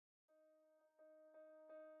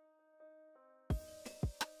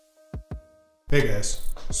Hey guys,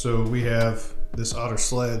 so we have this Otter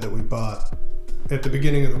Sled that we bought at the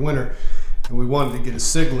beginning of the winter, and we wanted to get a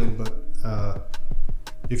Sigling, but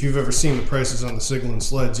if you've ever seen the prices on the Sigling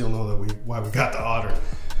sleds, you'll know that why we got the Otter.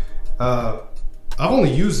 I've only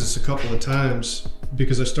used this a couple of times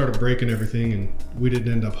because I started breaking everything and we didn't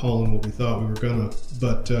end up hauling what we thought we were gonna.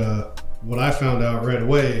 But what I found out right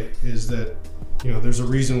away is that, you know, there's a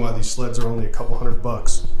reason why these sleds are only a couple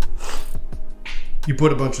 $100. You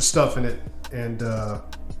put a bunch of stuff in it and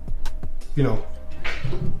you know,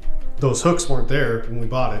 those hooks weren't there when we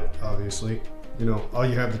bought it, obviously. You know, all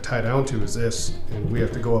you have to tie down to is this, and we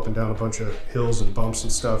have to go up and down a bunch of hills and bumps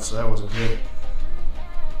and stuff, so that wasn't good.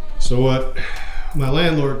 So what my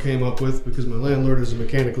landlord came up with, because my landlord is a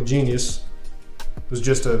mechanical genius, was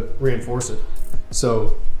just to reinforce it.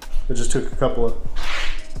 So I just took a couple of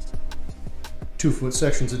 2-foot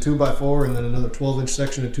sections of 2x4 and then another 12-inch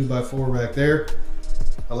section of 2x4 back there.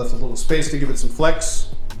 I left a little space to give it some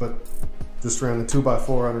flex, but just ran the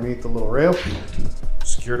 2x4 underneath the little rail,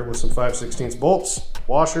 secured it with some 5/16 bolts,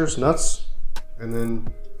 washers, nuts, and then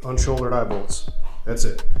unshouldered eye bolts. That's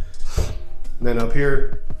it. And then up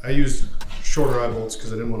here, I used shorter eye bolts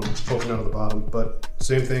because I didn't want them poking out of the bottom, but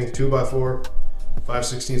same thing, 2x4,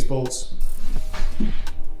 5/16 bolts,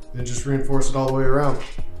 and just reinforce it all the way around.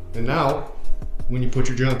 And now, when you put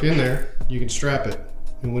your junk in there, you can strap it,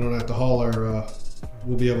 and we don't have to haul our,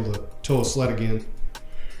 we'll be able to tow a sled again.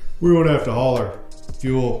 We won't have to haul our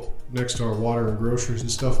fuel next to our water and groceries and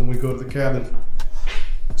stuff when we go to the cabin.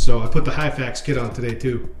 So I put the Hyfax kit on today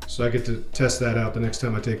too, so I get to test that out the next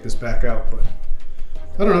time I take this back out. But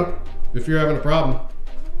I don't know, if you're having a problem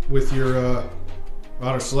with your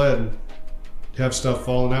Otter Sled and you have stuff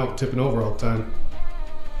falling out and tipping over all the time,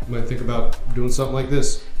 you might think about doing something like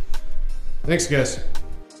this. Thanks guys.